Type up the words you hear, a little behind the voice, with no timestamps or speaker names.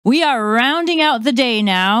We are rounding out the day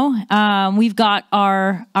now. We've got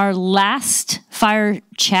our last Fire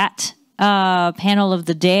Chat panel of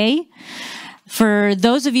the day. For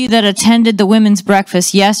those of you that attended the women's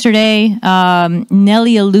breakfast yesterday,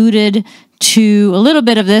 Nelly alluded to a little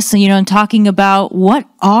bit of this, and talking about what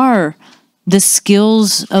are the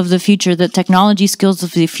skills of the future, the technology skills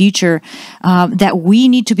of the future that we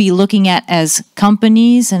need to be looking at as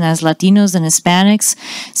companies and as Latinos and Hispanics.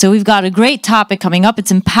 So we've got a great topic coming up. It's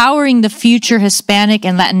empowering the future Hispanic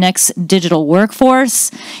and Latinx digital workforce.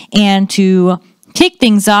 And to kick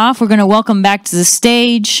things off, we're going to welcome back to the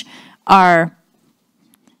stage our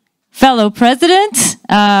fellow president,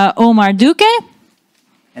 Omar Duque.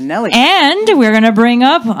 And Nelly. And we're going to bring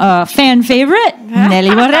up a fan favorite,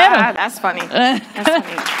 Nelly Barrero. That's funny. That's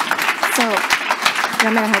funny. So,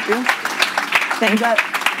 I'm going to help you. Thank you.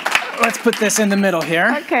 Let's put this in the middle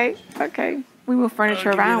here. Okay. We move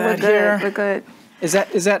furniture around. We're good. Here. We're good. Is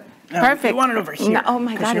that no, perfect? You want it over here. No, oh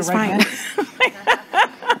my God, it's fine.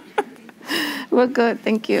 We're good.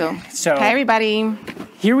 Thank you. So, hi, everybody.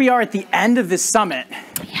 Here we are at the end of this summit.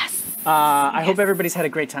 Yes. I hope everybody's had a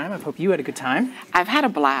great time. I hope you had a good time. I've had a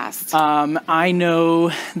blast. I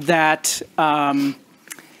know that, so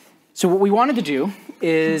what we wanted to do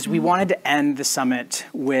is we wanted to end the summit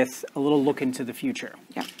with a little look into the future.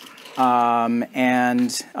 Yeah.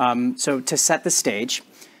 So to set the stage,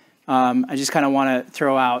 I just kind of want to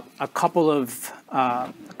throw out a couple of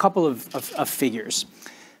figures.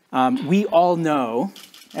 We all know,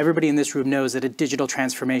 everybody in this room knows that a digital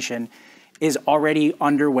transformation is already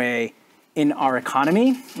underway in our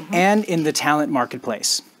economy and in the talent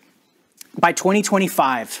marketplace. By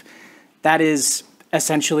 2025, that is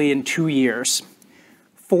essentially in 2 years,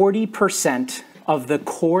 40% of the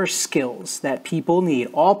core skills that people need,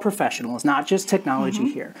 all professionals, not just technology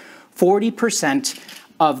here, 40%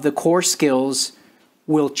 of the core skills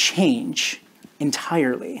will change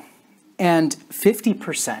entirely. And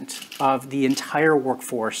 50% of the entire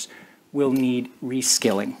workforce will need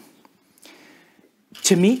reskilling.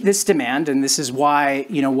 To meet this demand, and this is why,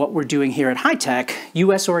 what we're doing here at High Tech,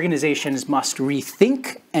 U.S. organizations must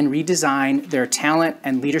rethink and redesign their talent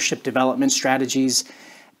and leadership development strategies,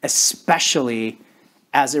 especially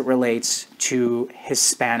as it relates to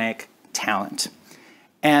Hispanic talent.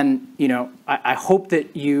 And, I hope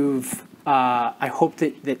that you've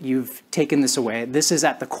taken this away. This is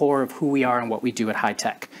at the core of who we are and what we do at High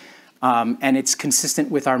Tech. And it's consistent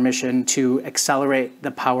with our mission to accelerate the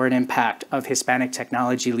power and impact of Hispanic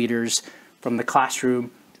technology leaders from the classroom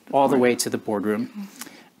all the way to the boardroom.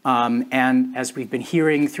 And as we've been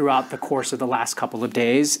hearing throughout the course of the last couple of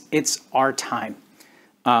days, it's our time.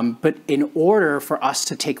 But in order for us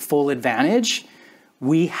to take full advantage,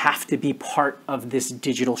 we have to be part of this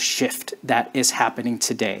digital shift that is happening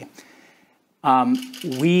today.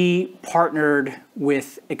 We partnered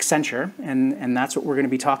with Accenture, and that's what we're going to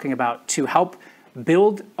be talking about, to help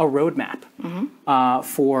build a roadmap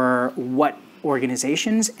for what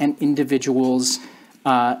organizations and individuals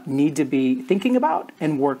need to be thinking about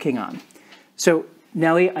and working on. So,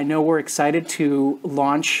 Nelly, I know we're excited to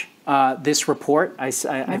launch this report. I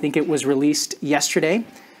think it was released yesterday.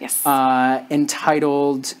 Yes.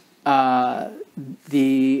 Entitled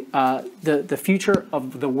the future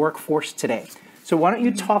of the workforce today. So why don't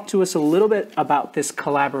you talk to us a little bit about this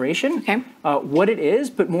collaboration, what it is,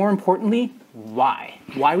 but more importantly, why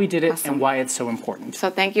we did it and why it's so important. So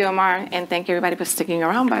thank you, Omar, and thank you everybody for sticking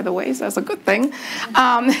around, by the way, so that's a good thing.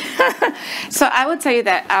 So I would tell you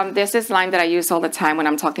that there's this line that I use all the time when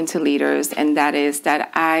I'm talking to leaders, and that is that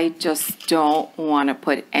I just don't want to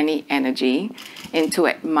put any energy into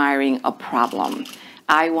admiring a problem.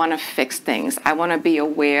 I want to fix things. I want to be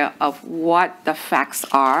aware of what the facts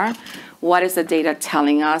are, what is the data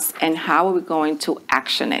telling us, and how are we going to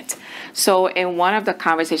action it. So in one of the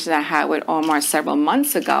conversations I had with Omar several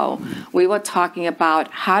months ago, we were talking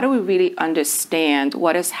about how do we really understand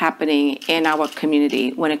what is happening in our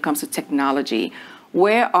community when it comes to technology.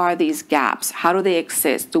 Where are these gaps? How do they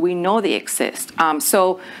exist? Do we know they exist?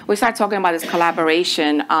 So we started talking about this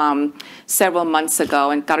collaboration several months ago,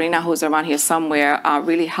 and Carolina, who's around here somewhere,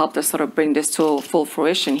 really helped us sort of bring this to full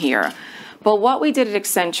fruition here. But what we did at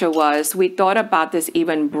Accenture was we thought about this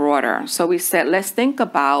even broader. So we said, let's think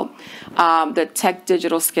about the tech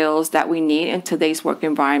digital skills that we need in today's work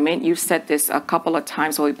environment. You've said this a couple of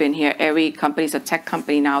times while we've been here. Every company is a tech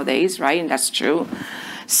company nowadays, right? And that's true.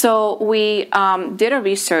 So we did a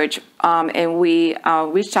research and we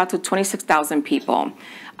reached out to 26,000 people.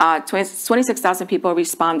 26,000 people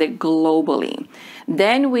responded globally.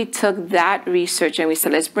 Then we took that research and we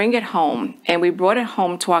said, let's bring it home. And we brought it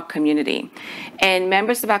home to our community. And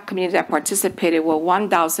members of our community that participated were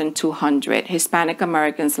 1,200 Hispanic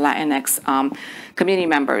Americans, Latinx community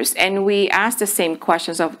members. And we asked the same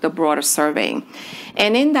questions of the broader survey.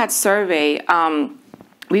 And in that survey,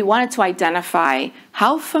 we wanted to identify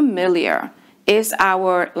how familiar is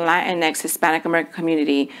our Latinx Hispanic American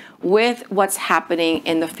community with what's happening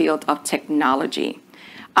in the field of technology.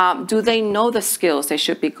 Do they know the skills they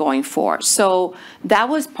should be going for? So that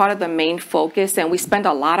was part of the main focus, and we spent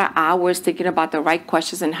a lot of hours thinking about the right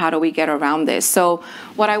questions and how do we get around this. So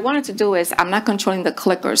what I wanted to do is, I'm not controlling the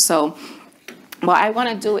clicker, so what I want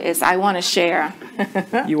to do is I want to share.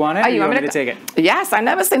 You want it? Or you want me to take it? Yes, I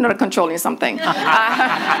never say no to controlling something. It's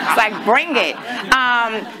like, bring it.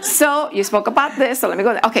 So you spoke about this, so let me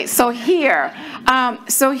go there. Okay, so here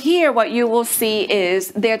what you will see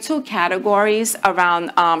is there are two categories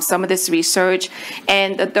around some of this research.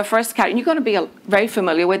 And the first category, you're going to be very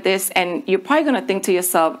familiar with this, and you're probably going to think to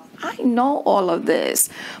yourself, I know all of this.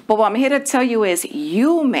 But what I'm here to tell you is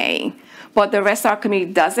you may, but the rest of our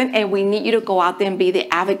community doesn't, and we need you to go out there and be the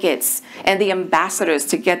advocates and the ambassadors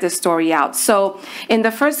to get this story out. So in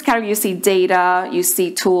the first category, you see data, you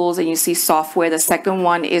see tools, and you see software. The second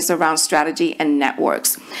one is around strategy and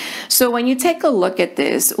networks. So when you take a look at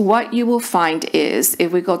this, what you will find is,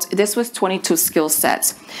 if we go to, this was 22 skill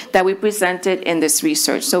sets that we presented in this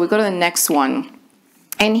research. So we go to the next one.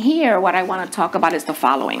 And here, what I want to talk about is the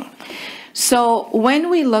following. So when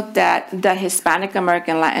we looked at the Hispanic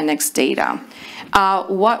American Latinx data,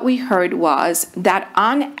 what we heard was that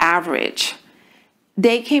on average,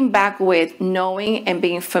 they came back with knowing and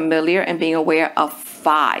being familiar and being aware of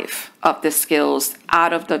 5 of the skills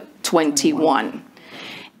out of the 21.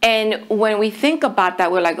 And when we think about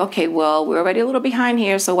that, we're like, okay, well, we're already a little behind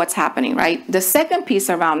here, so what's happening, right? The second piece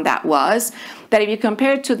around that was that if you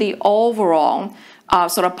compare it to the overall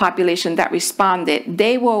sort of population that responded,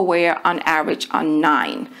 they were aware on average on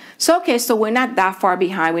 9. So, okay, so we're not that far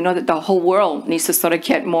behind. We know that the whole world needs to sort of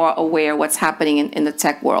get more aware of what's happening in the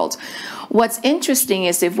tech world. What's interesting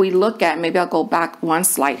is if we look at, maybe I'll go back one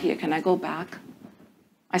slide here. Can I go back?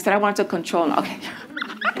 I said I wanted to control. Okay,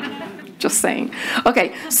 just saying.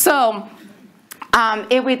 Okay, so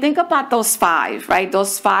if we think about those 5, right,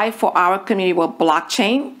 those 5 for our community were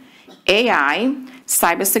blockchain, AI,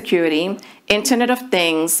 cybersecurity, Internet of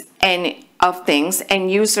Things, and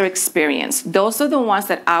user experience. Those are the ones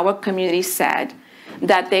that our community said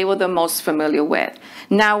that they were the most familiar with.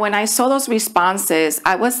 Now, when I saw those responses,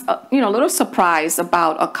 I was a little surprised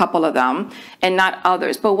about a couple of them and not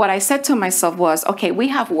others. But what I said to myself was, okay, we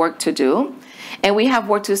have work to do. And we have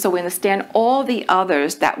work to do so we understand all the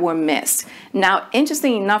others that were missed. Now,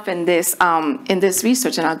 interesting enough in this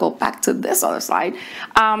research, and I'll go back to this other slide,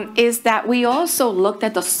 is that we also looked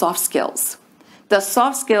at the soft skills. The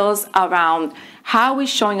soft skills around how we're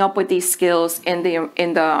showing up with these skills in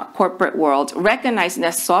the corporate world, recognizing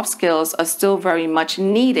that soft skills are still very much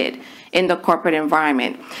needed in the corporate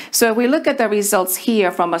environment. So if we look at the results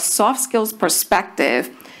here from a soft skills perspective,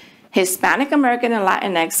 Hispanic American and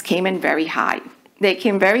Latinx came in very high. They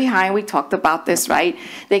came very high, and we talked about this, right?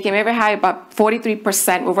 They came very high, about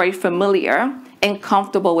 43% were very familiar and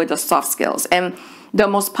comfortable with the soft skills. And the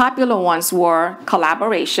most popular ones were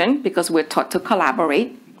collaboration, because we're taught to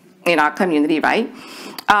collaborate in our community, right?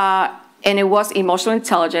 And it was emotional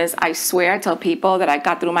intelligence. I swear I tell people that I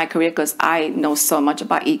got through my career because I know so much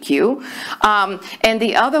about EQ. And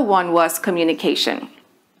the other one was communication.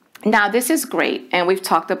 Now, this is great, and we've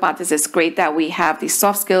talked about this. It's great that we have these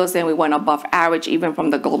soft skills and we went above average even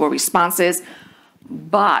from the global responses.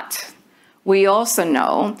 But we also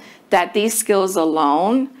know that these skills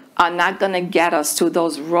alone are not going to get us to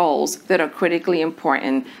those roles that are critically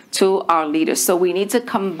important to our leaders. So we need to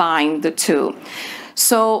combine the two.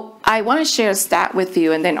 So I want to share a stat with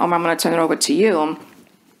you, and then Omar, I'm going to turn it over to you,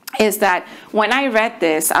 is that when I read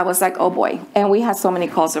this, I was like, oh boy, and we had so many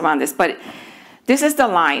calls around this, but this is the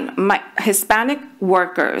line. Hispanic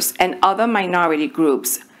workers and other minority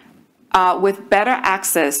groups with better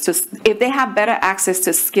access to, if they have better access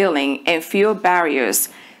to skilling and fewer barriers,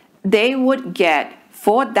 they would get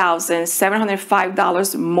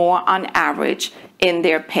 $4,705 more on average in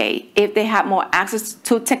their pay if they have more access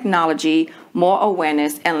to technology, more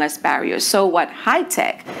awareness, and less barriers. So what high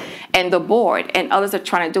tech and the board and others are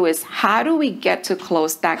trying to do is, how do we get to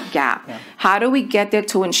close that gap? Yeah. How do we get there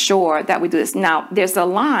to ensure that we do this? Now, there's a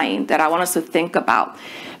line that I want us to think about,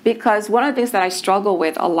 Because one of the things that I struggle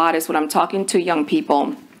with a lot is when I'm talking to young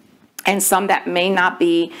people, and some that may not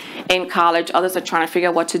be in college, others are trying to figure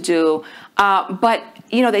out what to do. But,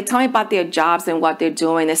 they tell me about their jobs and what they're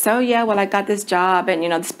doing. They say, oh, yeah, well, I got this job and,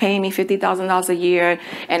 it's paying me $50,000 a year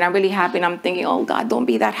and I'm really happy. And I'm thinking, oh, God, don't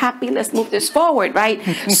be that happy. Let's move this forward, right?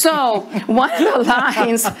 So one of the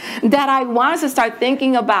lines that I want us to start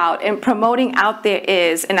thinking about and promoting out there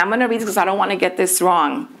is, and I'm going to read this because I don't want to get this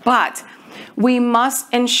wrong, but we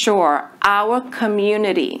must ensure our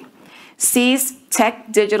community sees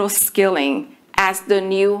tech digital skilling as the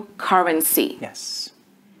new currency. Yes.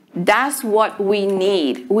 That's what we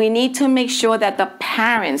need. We need to make sure that the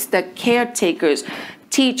parents, the caretakers,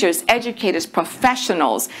 teachers, educators,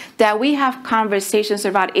 professionals, that we have conversations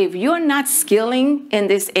about if you're not skilling in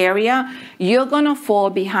this area, you're going to fall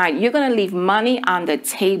behind. You're going to leave money on the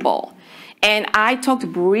table. And I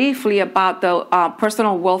talked briefly about the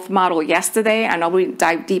personal wealth model yesterday. I know we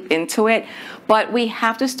dive deep into it, but we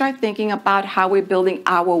have to start thinking about how we're building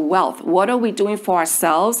our wealth. What are we doing for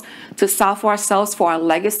ourselves, to solve for ourselves, for our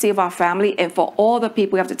legacy of our family, and for all the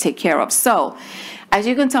people we have to take care of. So, as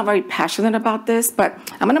you can tell, I'm very passionate about this, but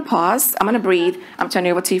I'm going to pause. I'm going to breathe. I'm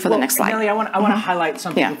turning over to you for the next slide. Nellie, I want to highlight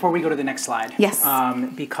something before we go to the next slide. Yes.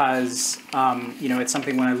 Because, it's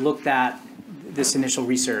something when I looked at this initial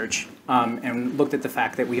research and looked at the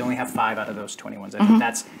fact that we only have 5 out of those 21s. I think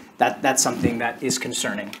that's something that is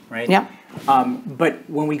concerning, right? Yeah. But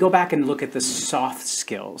when we go back and look at the soft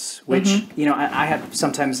skills, which I have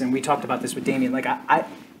sometimes, and we talked about this with Damien. Like I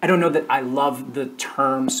don't know that I love the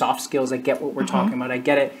term soft skills. I get what we're talking about. I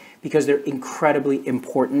get it because they're incredibly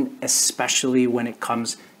important, especially when it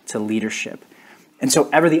comes to leadership. And so,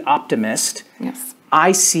 ever the optimist, yes,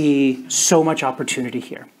 I see so much opportunity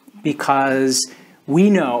here. Because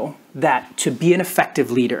we know that to be an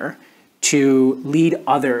effective leader, to lead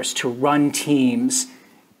others, to run teams,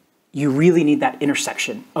 you really need that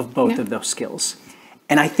intersection of both of those skills.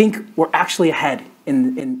 And I think we're actually ahead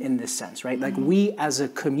in this sense, right? Like we as a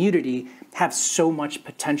community have so much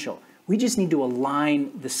potential. We just need to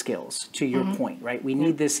align the skills, to your point, right? We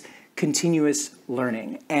need this continuous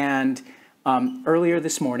learning. And earlier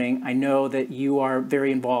this morning, I know that you are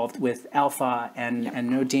very involved with Alpha and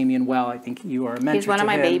know Damien well. I think you are a mentor. He's one of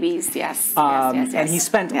my babies, yes. Yes. And he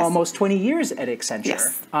spent almost 20 years at Accenture.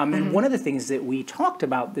 Yes. And one of the things that we talked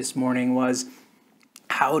about this morning was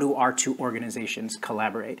how do our two organizations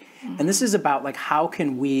collaborate? And this is about like how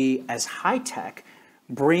can we as high tech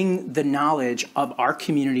bring the knowledge of our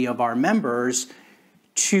community, of our members,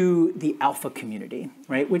 to the Alpha community,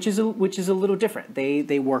 right? Which is a little different.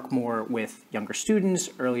 They work more with younger students,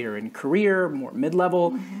 earlier in career, more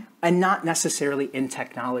mid-level, and not necessarily in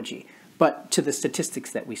technology. But to the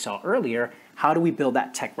statistics that we saw earlier, how do we build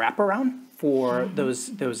that tech wraparound for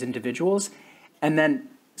those individuals? And then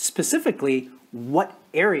specifically, what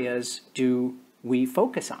areas do we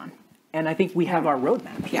focus on? And I think we have our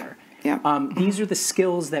roadmap here. These are the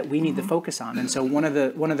skills that we need to focus on. And so one of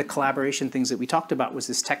the collaboration things that we talked about was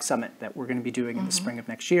this tech summit that we're going to be doing in the spring of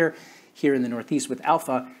next year here in the Northeast with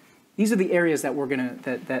Alpha. These are the areas that we're going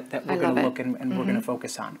to look and we're going to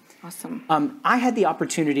focus on. Awesome. I had the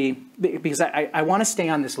opportunity because I want to stay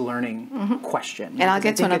on this learning question. And I'll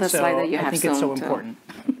get to another slide that you have soon. I think it's so important.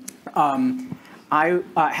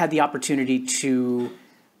 I had the opportunity to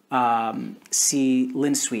see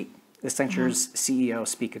Lynn Sweet, Accenture's CEO,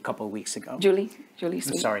 speak a couple of weeks ago. Julie Sweet.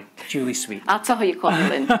 I'm sorry, Julie Sweet. I'll tell her you call me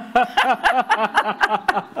Lynn.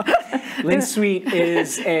 Lynn Sweet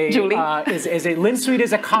is a Lynn Sweet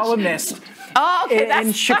is a columnist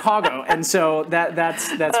in Chicago, and so that's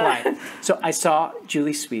why. So I saw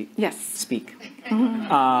Julie Sweet speak,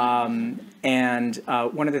 and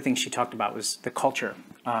one of the things she talked about was the culture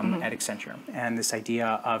at Accenture and this idea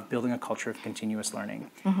of building a culture of continuous learning.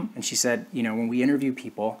 And she said, when we interview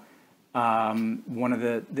people, one of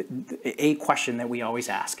a question that we always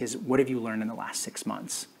ask is, what have you learned in the last 6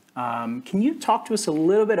 months? Can you talk to us a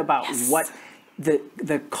little bit about what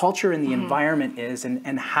the culture and the environment is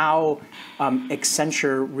and how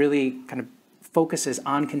Accenture really kind of focuses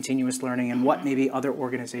on continuous learning and what maybe other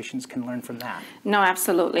organizations can learn from that? No,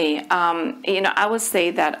 absolutely. I would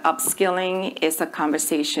say that upskilling is a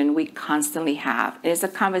conversation we constantly have. It is a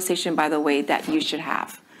conversation, by the way, that you should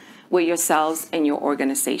have with yourselves and your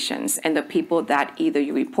organizations and the people that either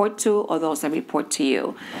you report to or those that report to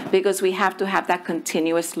you, because we have to have that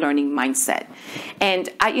continuous learning mindset. And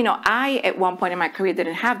I at one point in my career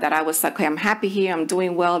didn't have that. I was like, okay, I'm happy here, I'm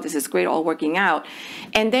doing well, this is great, all working out.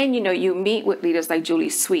 And then, you meet with leaders like Julie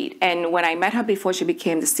Sweet. And when I met her before she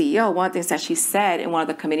became the CEO, one of the things that she said in one of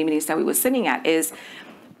the committee meetings that we were sitting at is,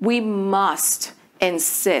 we must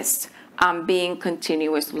insist being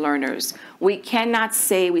continuous learners. We cannot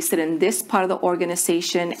say we sit in this part of the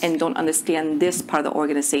organization and don't understand this part of the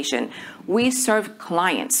organization. We serve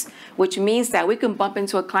clients, which means that we can bump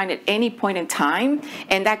into a client at any point in time,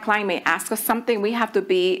 and that client may ask us something. We have to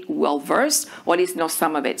be well-versed, or at least know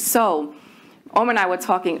some of it. So Omar and I were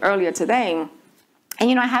talking earlier today,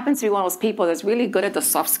 and, I happen to be one of those people that's really good at the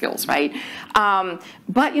soft skills, right?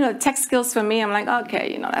 But, the tech skills for me, I'm like,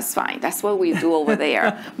 okay, that's fine. That's what we do over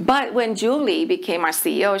there. But when Julie became our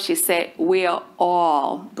CEO, she said, we are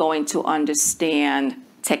all going to understand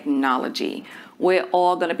technology. We're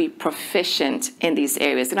all going to be proficient in these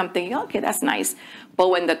areas. And I'm thinking, okay, that's nice. But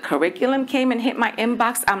when the curriculum came and hit my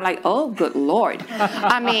inbox, I'm like, oh, good Lord.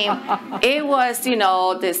 I mean, it was,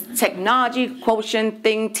 this technology quotient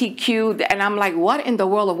thing, TQ, and I'm like, what in the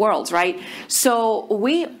world of worlds, right? So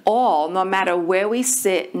we all, no matter where we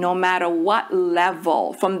sit, no matter what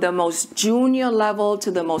level, from the most junior level to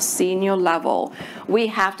the most senior level, we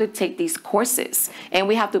have to take these courses and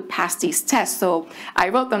we have to pass these tests. So I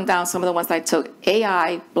wrote them down, some of the ones I took: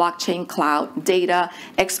 AI, blockchain, cloud, data,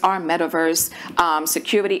 XR, metaverse,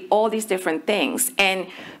 security, all these different things. And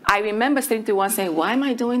I remember sitting through one saying, why am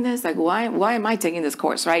I doing this? Like, why am I taking this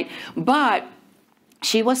course, right? But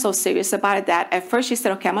she was so serious about it that at first she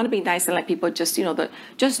said, okay, I'm going to be nice and let people just,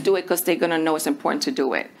 just do it because they're going to know it's important to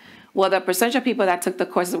do it. Well, the percentage of people that took the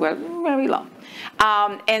courses were very low.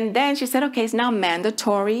 And then she said, okay, it's now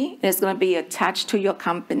mandatory. It's going to be attached to your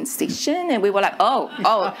compensation. And we were like, oh,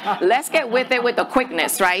 let's get with it with the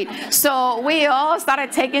quickness, right? So we all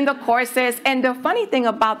started taking the courses. And the funny thing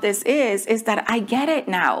about this is that I get it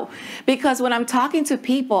now. Because when I'm talking to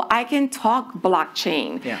people, I can talk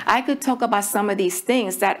blockchain. Yeah. I could talk about some of these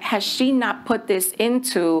things that, has she not put this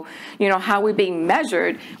into, how we're being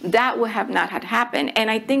measured, that would have not had happened. And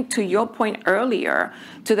I think, to your point earlier,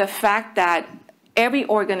 to the fact that every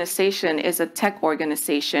organization is a tech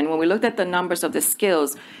organization, when we looked at the numbers of the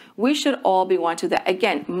skills, we should all be wanting to that.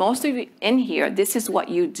 Again, most of you in here, this is what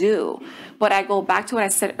you do. But I go back to what I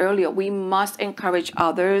said earlier. We must encourage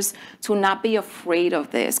others to not be afraid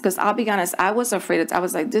of this. Because I'll be honest, I was afraid of it. I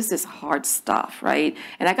was like, this is hard stuff, right?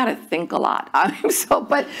 And I got to think a lot.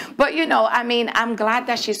 But I'm glad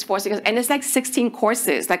that she's forcing us. And it's like 16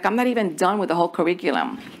 courses. Like, I'm not even done with the whole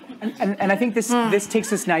curriculum. And I think this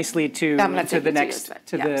takes us nicely to the next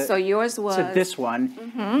So yours was to this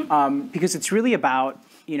one, because it's really about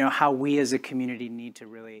how we as a community need to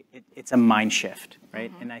really, it's a mind shift,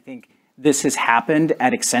 right? And I think this has happened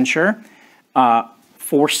at Accenture,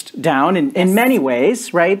 forced down in many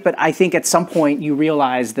ways, right? But I think at some point you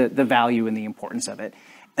realize the value and the importance of it,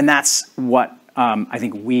 and that's what I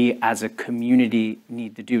think we as a community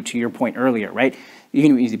need to do. To your point earlier, right? You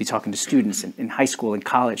need to be talking to students in high school and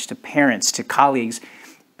college, to parents, to colleagues,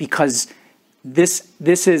 because this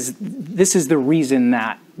is the reason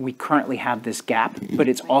that we currently have this gap, but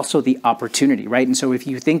it's also the opportunity, right? And so if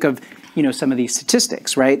you think of some of these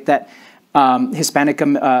statistics, right, that Hispanic,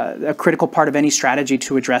 a critical part of any strategy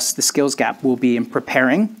to address the skills gap will be in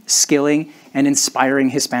preparing, skilling, and inspiring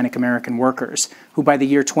Hispanic American workers, who by the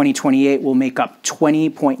year 2028 will make up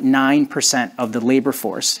 20.9% of the labor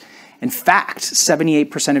force. In fact,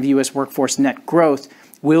 78% of U.S. workforce net growth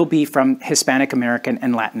will be from Hispanic American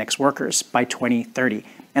and Latinx workers by 2030.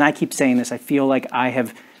 And I keep saying this, I feel like I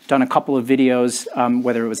have done a couple of videos,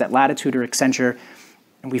 whether it was at Latitude or Accenture,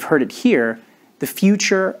 and we've heard it here. The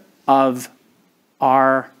future of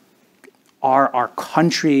our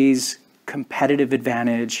country's competitive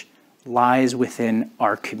advantage lies within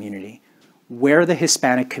our community. Where the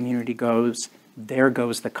Hispanic community goes, there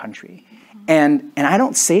goes the country. And I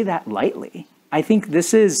don't say that lightly. I think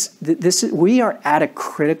we are at a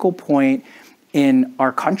critical point in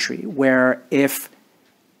our country where if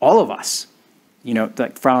all of us,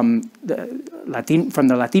 from the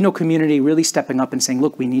Latino community really stepping up and saying,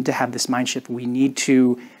 look, we need to have this mind shift. We need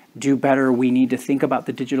to do better. We need to think about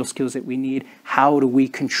the digital skills that we need. How do we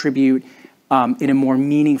contribute in a more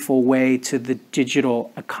meaningful way to the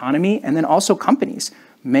digital economy? And then also companies.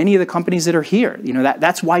 Many of the companies that are here,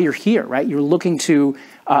 that's why you're here, right? You're looking to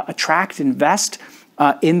attract, invest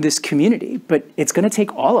in this community, but it's going to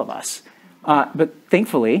take all of us. But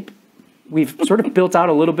thankfully, we've sort of built out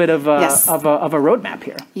a little bit of a roadmap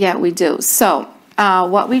here. Yeah, we do. So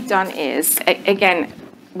what we've done is, again,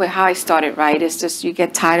 with how I started, right, is just you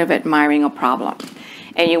get tired of admiring a problem.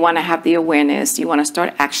 And you want to have the awareness. You want to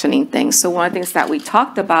start actioning things. So one of the things that we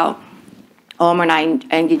talked about, Omar and I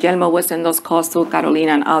and Guillermo was in those calls to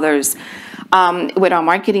Carolina and others with our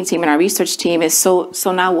marketing team and our research team is so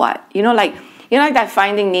now what? Like that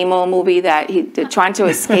Finding Nemo movie that they're trying to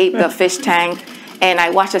escape the fish tank, And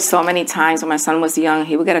I watched it so many times when my son was young.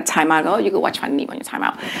 He would get a timeout. Oh, you could watch Finding Nemo on your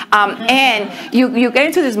timeout. And you get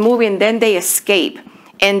into this movie, and then they escape.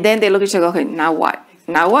 And then they look at each other and go, okay, now what?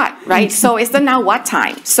 Now what, right? So it's the now what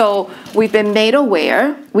time. So we've been made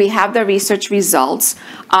aware. We have the research results.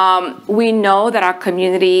 We know that our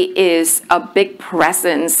community is a big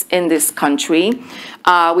presence in this country.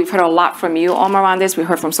 We've heard a lot from you, Omar, on this. We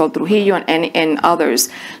heard from Sol Trujillo and others.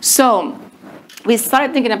 So we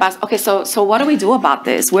started thinking about, okay, so what do we do about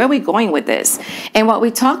this? Where are we going with this? And what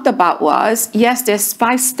we talked about was, yes, there's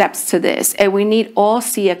 5 steps to this, and we need all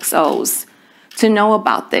CXOs to know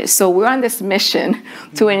about this. So we're on this mission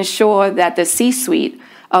to ensure that the C-suite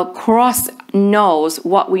across knows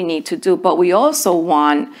what we need to do, but we also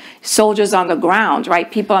want soldiers on the ground, right?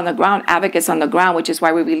 People on the ground, advocates on the ground, which is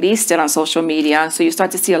why we released it on social media. So you start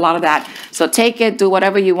to see a lot of that. So take it, do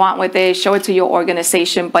whatever you want with it, show it to your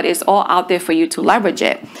organization, but it's all out there for you to leverage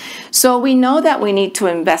it. So we know that we need to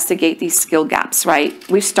investigate these skill gaps, right?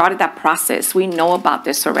 We've started that process. We know about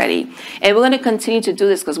this already. And we're going to continue to do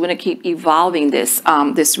this because we're going to keep evolving this,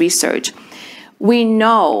 this research. We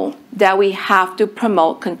know that we have to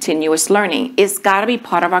promote continuous learning. It's got to be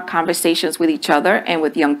part of our conversations with each other and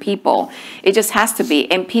with young people. It just has to be.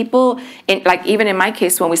 And people, like even in my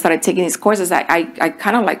case, when we started taking these courses, I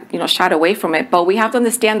kind of like, shied away from it. But we have to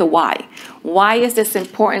understand the why. Why is this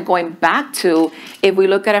important? Going back to, if we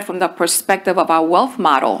look at it from the perspective of our wealth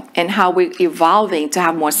model and how we're evolving to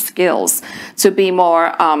have more skills, to be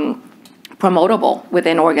more promotable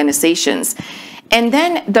within organizations. And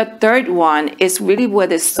then the third one is really where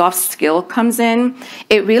this soft skill comes in.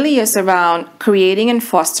 It really is around creating and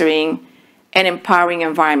fostering an empowering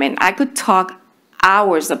environment. I could talk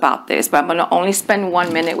hours about this, but I'm going to only spend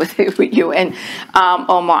 1 minute with you and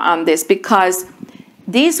Omar on this, because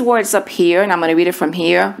these words up here, and I'm going to read it from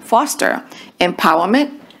here: foster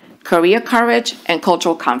empowerment, career courage, and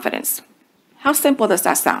cultural confidence. How simple does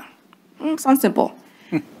that sound? Sounds simple.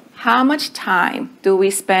 How much time do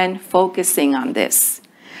we spend focusing on this?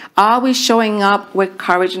 Are we showing up with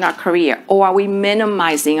courage in our career, or are we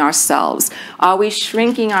minimizing ourselves? Are we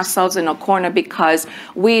shrinking ourselves in a corner because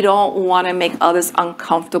we don't want to make others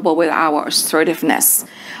uncomfortable with our assertiveness?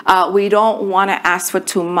 We don't want to ask for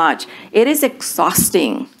too much. It is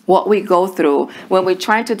exhausting what we go through when we're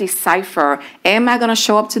trying to decipher, am I going to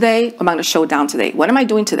show up today, or am I going to show down today? What am I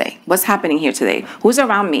doing today? What's happening here today? Who's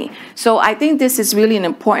around me? So I think this is really an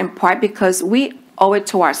important part, because we owe it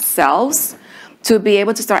to ourselves to be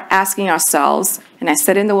able to start asking ourselves, and I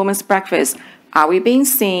said in the Women's Breakfast, are we being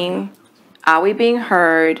seen? Are we being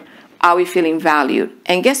heard? Are we feeling valued?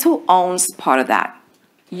 And guess who owns part of that?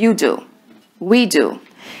 You do. We do.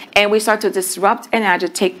 And we start to disrupt and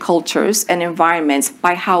agitate cultures and environments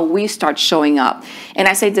by how we start showing up. And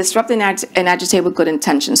I say disrupt and agitate with good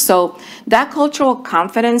intentions. So that cultural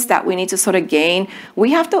confidence that we need to sort of gain, we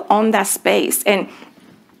have to own that space. And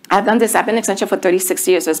I've done this. I've been in Accenture for 36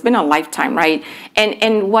 years. So it's been a lifetime, right?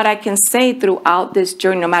 And what I can say throughout this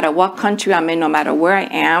journey, no matter what country I'm in, no matter where I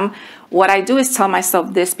am, what I do is tell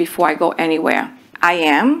myself this before I go anywhere: I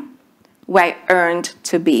am where I earned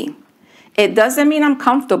to be. It doesn't mean I'm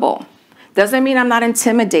comfortable. Doesn't mean I'm not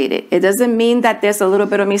intimidated. It doesn't mean that there's a little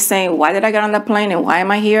bit of me saying, why did I get on the plane and why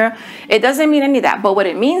am I here? It doesn't mean any of that. But what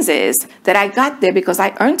it means is that I got there because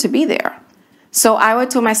I earned to be there. So I owe it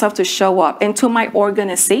to myself to show up, and to my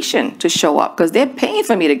organization to show up, because they're paying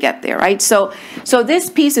for me to get there, right? So this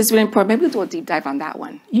piece is really important. Maybe we'll do a deep dive on that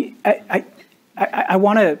one. I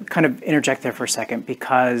want to kind of interject there for a second,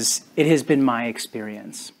 because it has been my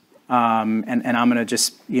experience. And I'm going to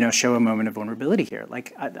just, show a moment of vulnerability here.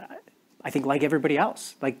 Like, I think like everybody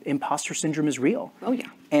else, like imposter syndrome is real. Oh, yeah.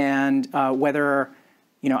 And whether,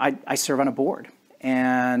 I serve on a board,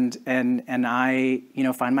 and I,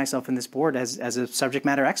 find myself in this board as a subject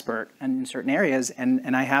matter expert and in certain areas,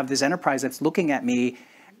 and I have this enterprise that's looking at me,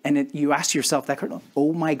 and you ask yourself that question,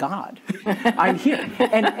 oh my God, I'm here.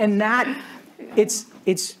 And that,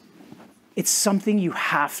 it's something you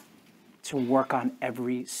have to work on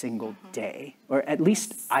every single day, or at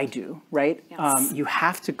least I do, right? Yes. You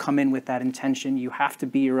have to come in with that intention. You have to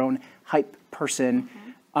be your own hype person,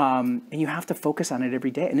 and you have to focus on it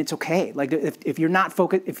every day. And it's okay. Like if you're not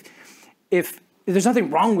focused, if there's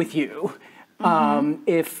nothing wrong with you,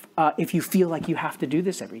 if you feel like you have to do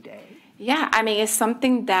this every day. Yeah, I mean, it's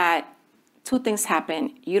something that two things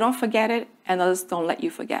happen. You don't forget it, and others don't let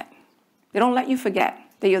you forget. They don't let you forget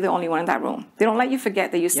that you're the only one in that room. They don't let you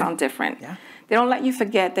forget that you sound different. Yeah. They don't let you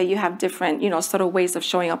forget that you have different, sort of ways of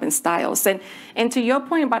showing up in styles. And to your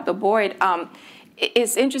point about the board,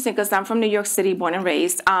 it's interesting because I'm from New York City, born and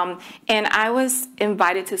raised, and I was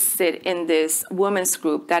invited to sit in this women's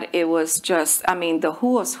group that it was just, I mean, the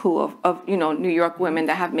who's who of New York women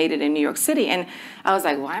that have made it in New York City. And I was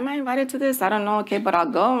like, why am I invited to this? I don't know, okay, but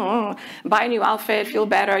I'll go, buy a new outfit, feel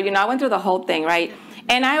better. I went through the whole thing, right?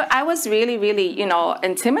 And I was really, really,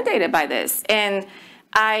 intimidated by this. And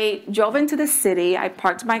I drove into the city, I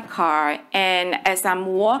parked my car, and as I'm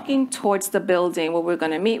walking towards the building where we're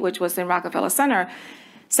going to meet, which was in Rockefeller Center,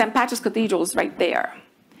 St. Patrick's Cathedral is right there.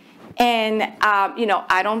 And,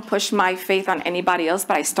 I don't push my faith on anybody else,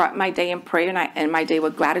 but I start my day in prayer and I end my day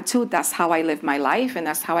with gratitude. That's how I live my life, and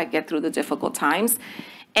that's how I get through the difficult times.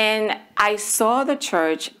 And I saw the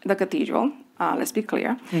church, the cathedral, let's be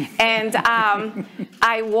clear, and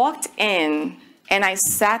I walked in and I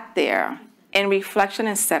sat there in reflection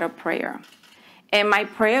and said a prayer. And my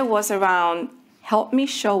prayer was around, help me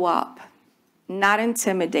show up, not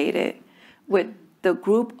intimidated, with the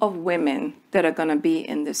group of women that are gonna be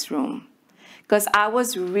in this room. Because I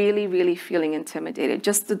was really, really feeling intimidated.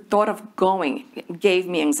 Just the thought of going gave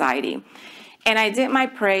me anxiety. And I did my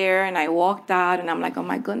prayer and I walked out and I'm like, oh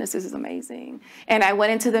my goodness, this is amazing. And I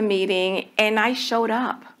went into the meeting and I showed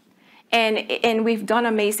up. And we've done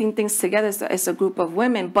amazing things together as a group of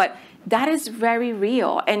women, but that is very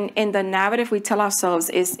real. And the narrative we tell ourselves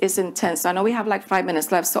is intense. I know we have like 5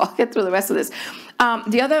 minutes left, so I'll get through the rest of this.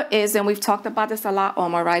 The other is, and we've talked about this a lot,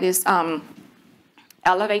 Omar, right, is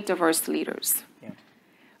elevate diverse leaders. Yeah.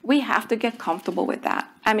 We have to get comfortable with that.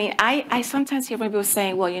 I mean, I sometimes hear people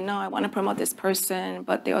saying, well, I want to promote this person,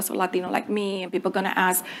 but they're also Latino like me, and people are going to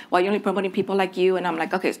ask, well, you're only promoting people like you, and I'm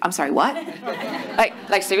like, okay, I'm sorry, what?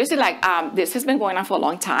 like seriously, this has been going on for a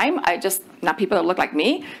long time. Not people that look like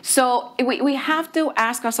me. So we have to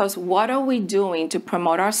ask ourselves, what are we doing to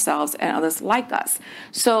promote ourselves and others like us?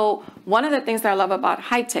 So one of the things that I love about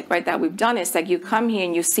high tech, right, that we've done is that you come here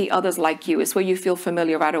and you see others like you. It's where you feel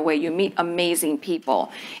familiar right away. You meet amazing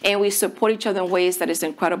people, and we support each other in ways that is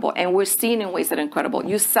incredible, and we're seen in ways that are incredible.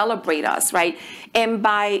 You celebrate us, right? And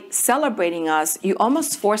by celebrating us, you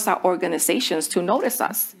almost force our organizations to notice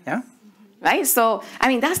us. Yeah. Right? So, I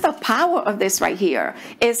mean, that's the power of this right here.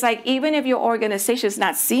 It's like, even if your organization is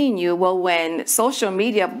not seeing you, well, when social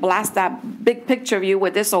media blasts that big picture of you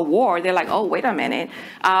with this award, they're like, oh, wait a minute.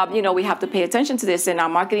 We have to pay attention to this, and our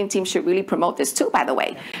marketing team should really promote this too, by the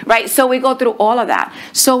way. Right? So we go through all of that.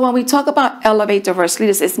 So when we talk about elevate diverse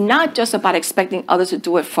leaders, it's not just about expecting others to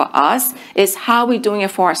do it for us. It's how we're doing it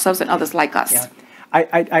for ourselves and others like us. Yeah.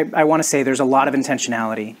 I want to say there's a lot of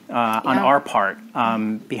intentionality on our part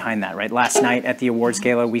behind that, right? Last night at the awards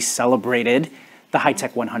gala, we celebrated the High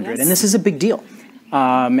Tech 100, and this is a big deal.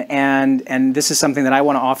 And this is something that I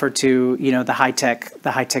want to offer to the high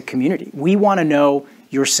tech community. We want to know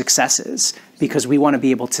your successes because we want to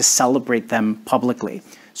be able to celebrate them publicly.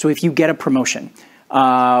 So if you get a promotion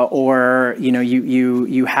or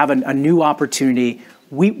you have a new opportunity,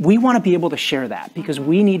 we want to be able to share that because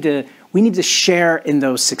we need to share in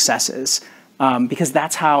those successes because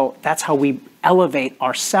that's how we elevate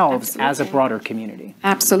ourselves as a broader community.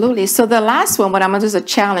 Absolutely. So the last one, what I'm going to do is a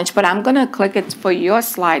challenge, but I'm going to click it for your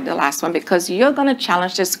slide, the last one, because you're going to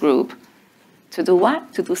challenge this group to do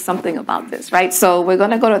what? To do something about this, right? So we're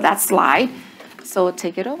going to go to that slide. So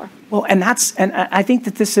take it over. Well, and I think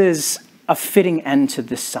that this is a fitting end to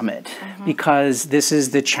this summit because this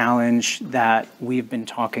is the challenge that we've been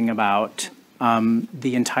talking about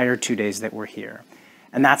the entire 2 days that we're here.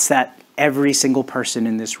 And that's that every single person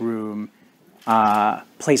in this room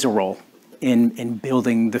plays a role in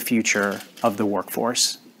building the future of the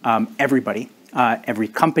workforce. Everybody, every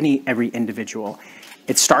company, every individual.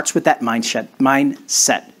 It starts with that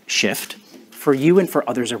mindset shift for you and for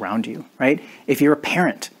others around you, right? If you're a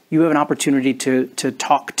parent, you have an opportunity to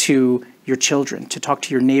talk to your children, to talk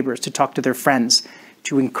to your neighbors, to talk to their friends,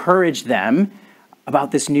 to encourage them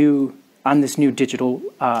about this new digital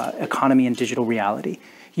economy and digital reality.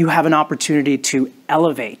 You have an opportunity to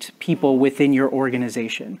elevate people within your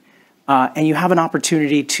organization. And you have an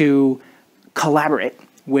opportunity to collaborate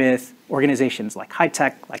with organizations like High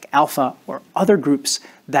Tech, like Alpha, or other groups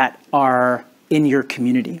that are in your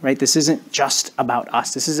community, right? This isn't just about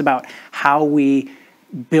us. This is about how we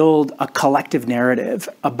build a collective narrative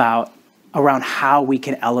around how we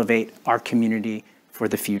can elevate our community for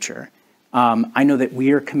the future. I know that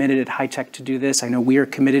we are committed at High Tech to do this. I know we are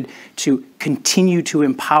committed to continue to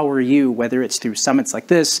empower you, whether it's through summits like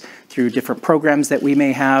this, through different programs that we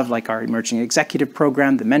may have, like our Emerging Executive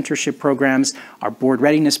Program, the mentorship programs, our board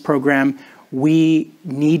readiness program. We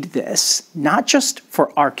need this, not just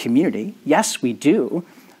for our community. Yes, we do,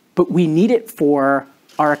 but we need it for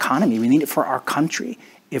our economy. We need it for our country.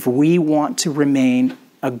 if we want to remain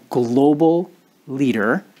a global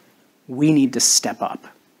leader, we need to step up.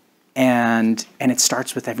 And it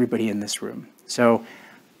starts with everybody in this room. So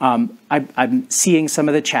I'm seeing some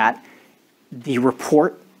of the chat. The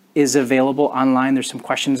report is available online. There's some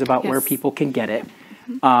questions about where people can get it.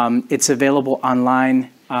 It's available online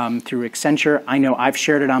through Accenture. I know I've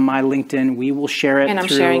shared it on my LinkedIn. We will share it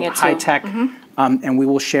through High Tech, and we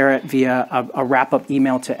will share it via a wrap-up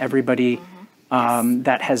email to everybody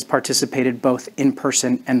that has participated both in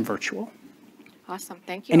person and virtual. Awesome,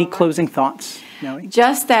 thank you. Any closing thoughts, Nellie?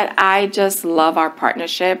 Just that I just love our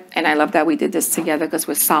partnership, and I love that we did this together because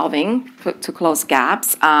we're solving to close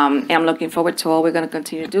gaps. And I'm looking forward to all we're going to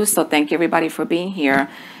continue to do. So thank you, everybody, for being here.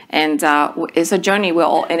 And it's a journey. We're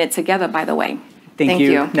all in it together, by the way. Thank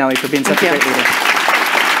you, Nellie, for being such a great leader.